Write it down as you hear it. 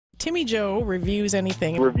Timmy Joe reviews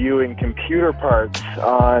anything. Reviewing computer parts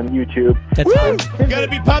on YouTube. That's fine. Gotta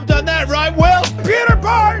be pumped on that, right, Will? Computer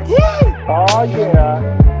parts! Woo! Oh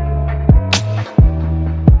yeah.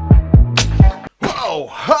 Whoa!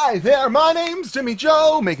 Hi there, my name's Timmy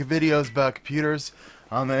Joe, making videos about computers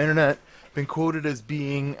on the internet. Been quoted as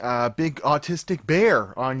being a big autistic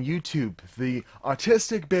bear on YouTube. The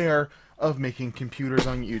autistic bear of making computers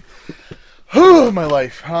on YouTube. Oh, my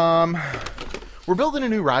life. We're building a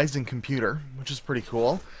new Ryzen computer, which is pretty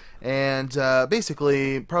cool. And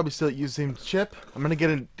basically, probably still use the same chip. I'm going to get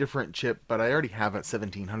a different chip, but I already have a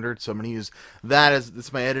 1700, so I'm going to use that as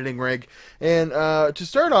this my editing rig. And to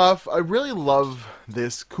start off, I really love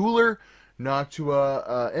this cooler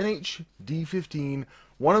Noctua NH-D15.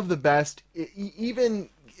 One of the best, even,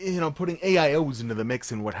 you know, putting AIOs into the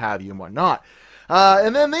mix and what have you and whatnot.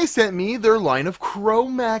 And then they sent me their line of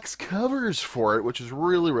chromax covers for it, which is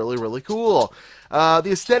really cool.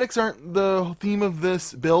 The aesthetics aren't the theme of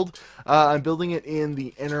this build. I'm building it in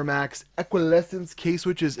the Enermax Equalescence case,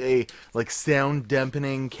 which is a like sound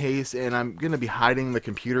dampening case, and I'm going to be hiding the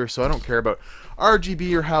computer, so I don't care about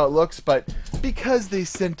RGB or how it looks, but because they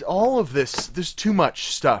sent all of this, there's too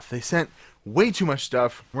much stuff. They sent way too much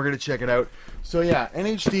stuff. We're going to check it out. So yeah,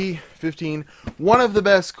 NH-D15, one of the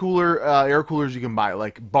best air coolers you can buy,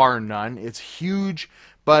 like bar none. It's huge,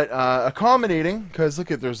 but accommodating, because look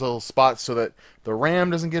at, there's little spots so that the RAM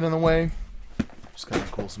doesn't get in the way. Just kind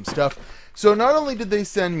of cool some stuff. So not only did they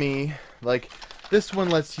send me, like, this one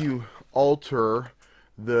lets you alter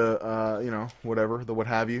the, you know, whatever, the what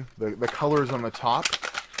have you, the colors on the top.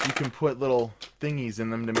 You can put little thingies in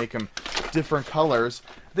them to make them different colors.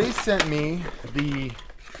 They sent me the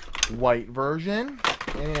white version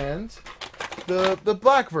and the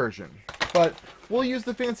black version, but we'll use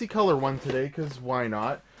the fancy color one today because why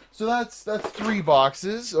not? So that's 3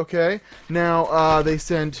 boxes. Okay, now they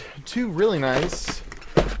sent 2 really nice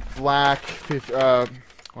black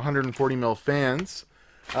 140mm fans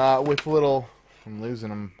with little, I'm losing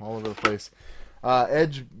them all over the place,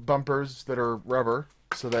 edge bumpers that are rubber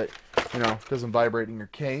so that, you know, it doesn't vibrate in your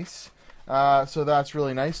case. So that's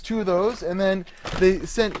really nice. 2 of those, and then they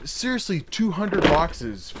sent seriously 200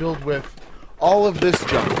 boxes filled with all of this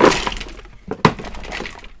junk.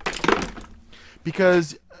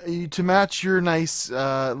 Because to match your nice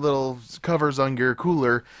little covers on your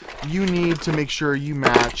cooler, you need to make sure you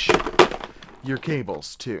match your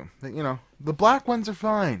cables too. You know, the black ones are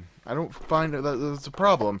fine. I don't find that that's a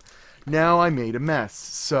problem. Now I made a mess.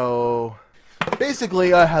 So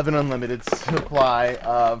basically I have an unlimited supply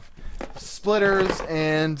of splitters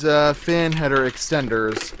and fan header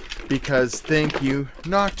extenders because thank you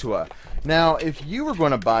Noctua. Now if you were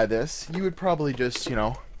going to buy this, you would probably just, you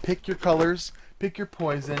know, pick your colors, pick your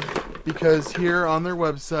poison, because here on their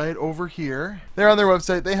website, over here, there on their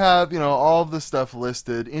website, they have, you know, all of the stuff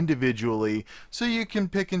listed individually, so you can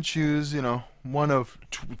pick and choose, you know, one of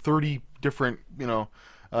 30 different, you know,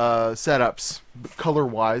 setups,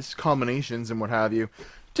 color-wise, combinations and what have you,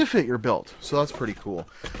 to fit your build. So that's pretty cool.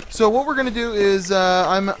 So what we're going to do is,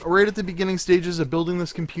 I'm right at the beginning stages of building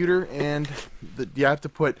this computer, and you have to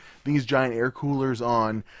put these giant air coolers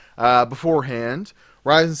on beforehand.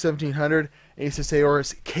 Ryzen 1700, Asus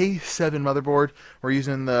Aorus K7 motherboard. We're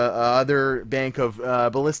using the other bank of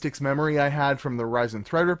ballistics memory I had from the Ryzen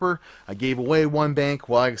Threadripper. I gave away 1 bank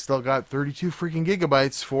while I still got 32 freaking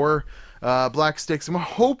gigabytes for black sticks. I'm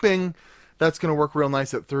hoping that's going to work real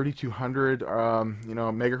nice at 3200 you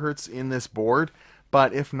know, megahertz in this board,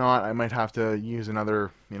 but if not, I might have to use another,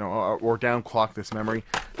 you know, or downclock this memory.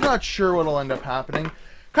 Not sure what'll end up happening.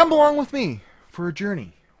 Come along with me for a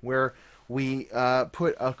journey where we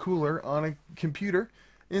put a cooler on a computer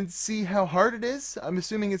and see how hard it is. I'm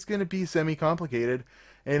assuming it's going to be semi-complicated,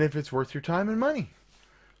 and if it's worth your time and money.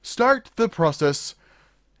 Start the process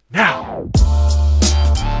now!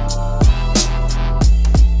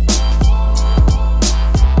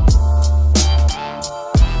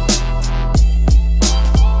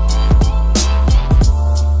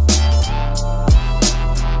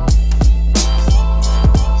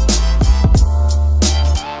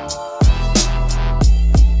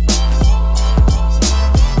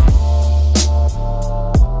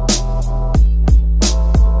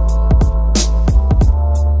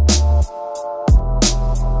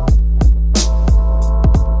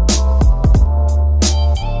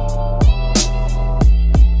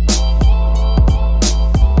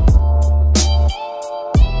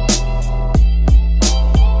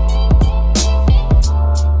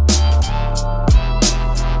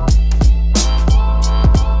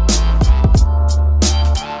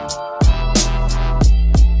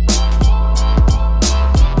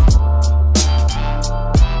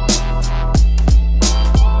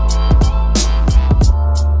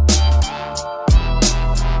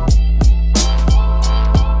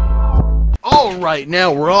 Alright,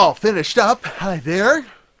 now we're all finished up. Hi there.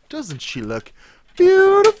 Doesn't she look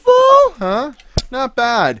beautiful? Huh? Not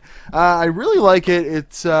bad. I really like it.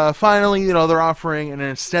 It's finally, they're offering an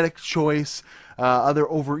aesthetic choice. Other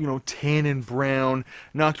over, tan and brown.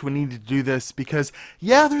 Noctua needed to do this because,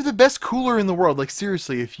 yeah, they're the best cooler in the world. Like,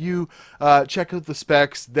 seriously, if you check out the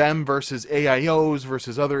specs, them versus AIOs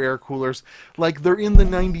versus other air coolers, like, they're in the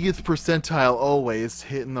 90th percentile always,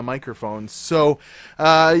 hitting the microphones. So,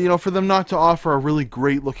 for them not to offer a really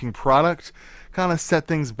great-looking product kind of set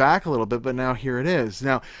things back a little bit, but now here it is.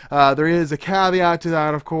 Now, there is a caveat to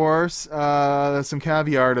that, of course. There's some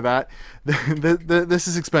caviar to that. This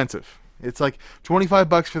is expensive. It's like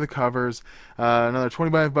 $25 for the covers, another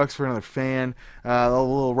 $25 for another fan, the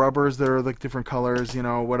little rubbers that are like different colors,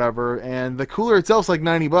 whatever. And the cooler itself's like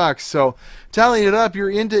 $90. So tallying it up,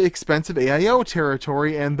 you're into expensive AIO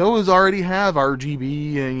territory, and those already have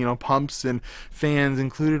RGB and pumps and fans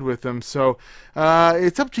included with them. So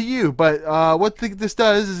it's up to you. But what this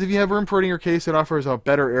does is, if you have room for it in your case, it offers a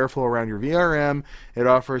better airflow around your VRM. It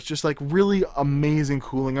offers just like really amazing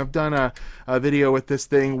cooling. I've done a video with this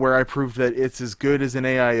thing where I proved that it's as good as an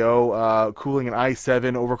AIO, cooling an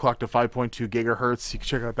i7 overclocked to 5.2 gigahertz. You can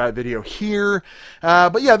check out that video here.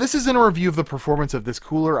 But yeah, this isn't a review of the performance of this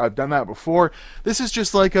cooler. I've done that before. This is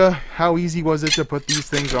just like how easy was it to put these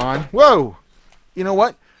things on. Whoa! You know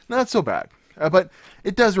what? Not so bad. But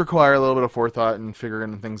it does require a little bit of forethought and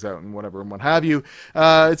figuring things out and whatever and what have you.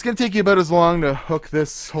 It's going to take you about as long to hook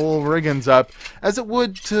this whole riggins up as it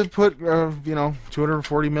would to put,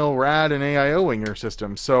 240 mil rad and AIO in your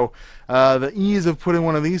system. So the ease of putting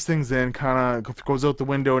one of these things in kind of goes out the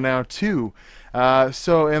window now too.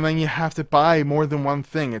 And then you have to buy more than one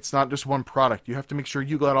thing. It's not just one product. You have to make sure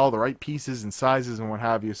you got all the right pieces and sizes and what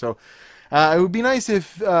have you. So it would be nice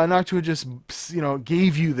if Noctua just,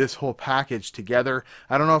 gave you this whole package together.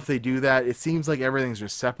 I don't know if they do that. It seems like everything's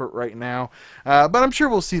just separate right now. But I'm sure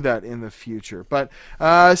we'll see that in the future. But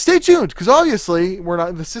stay tuned, because obviously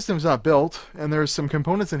the system's not built, and there's some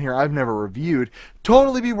components in here I've never reviewed.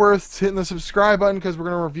 Totally be worth hitting the subscribe button, because we're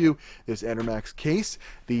going to review this Entermax case,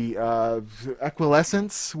 the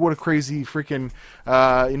Equilescence. What a crazy freaking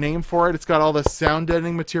name for it. It's got all the sound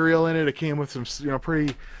deadening material in it. It came with some,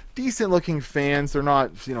 pretty decent looking fans. They're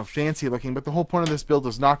not fancy looking, but the whole point of this build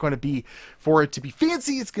is not going to be for it to be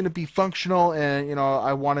fancy. It's going to be functional, and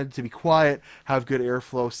I wanted it to be quiet, have good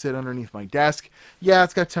airflow, sit underneath my desk. Yeah,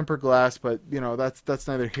 it's got tempered glass, but that's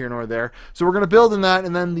neither here nor there. So we're going to build in that,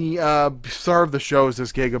 and then the star of the show is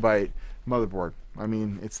this Gigabyte motherboard. I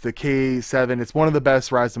mean, it's the K7. It's one of the best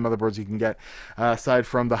Ryzen motherboards you can get, aside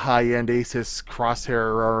from the high-end Asus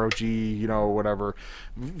Crosshair ROG, whatever,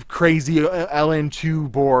 crazy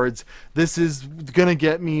LN2 boards. This is going to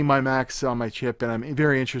get me my max on my chip, and I'm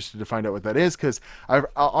very interested to find out what that is, because I've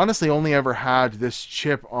honestly only ever had this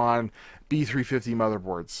chip on B350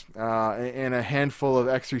 motherboards and a handful of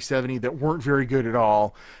X370 that weren't very good at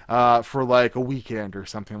all for like a weekend or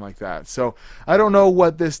something like that. So I don't know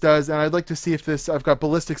what this does, and I'd like to see if this, I've got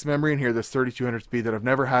ballistics memory in here, this 3200 speed that I've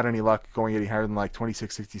never had any luck going any higher than like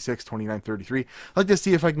 2666, 2933. I'd like to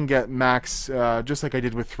see if I can get max just like I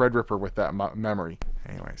did with Threadripper with that memory.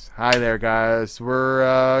 Anyways, hi there guys.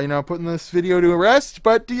 We're putting this video to rest,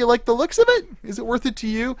 but do you like the looks of it? Is it worth it to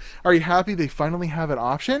you? Are you happy they finally have an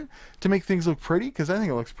option to make things look pretty? Because I think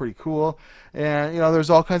it looks pretty cool. And there's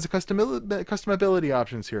all kinds of customability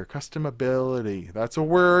options here. Customability, that's a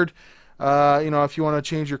word. If you want to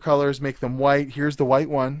change your colors, make them white, here's the white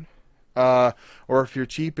one. Or if you're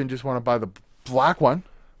cheap and just want to buy the black one,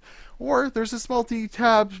 or there's this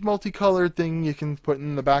multi-tab, multicolored thing you can put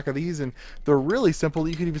in the back of these, and they're really simple.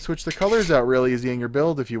 You can even switch the colors out really easy in your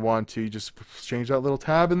build if you want to. You just change that little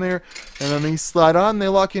tab in there, and then these slide on. They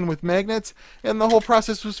lock in with magnets, and the whole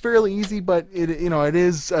process was fairly easy, but it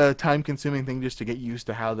is a time-consuming thing just to get used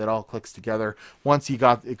to how that all clicks together. Once you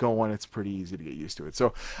got it going, it's pretty easy to get used to it.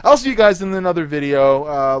 So I'll see you guys in another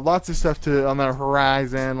video. Lots of stuff on the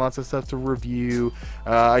horizon, lots of stuff to review.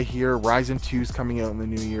 I hear Ryzen 2's coming out in the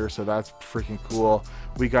new year, so that's freaking cool.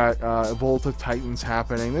 We got Volta Titans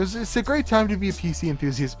happening. It's a great time to be a PC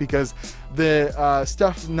enthusiast, because the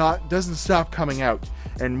stuff doesn't stop coming out,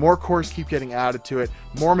 and more cores keep getting added to it.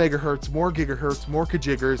 More megahertz, more gigahertz, more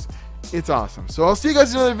kajiggers. It's awesome. So I'll see you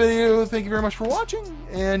guys in another video. Thank you very much for watching,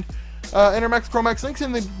 and Entermax, Chromax, links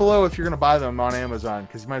in below if you're going to buy them on Amazon,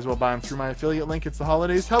 because you might as well buy them through my affiliate link. It's the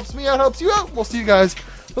holidays. Helps me out, helps you out. We'll see you guys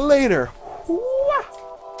later. Woo!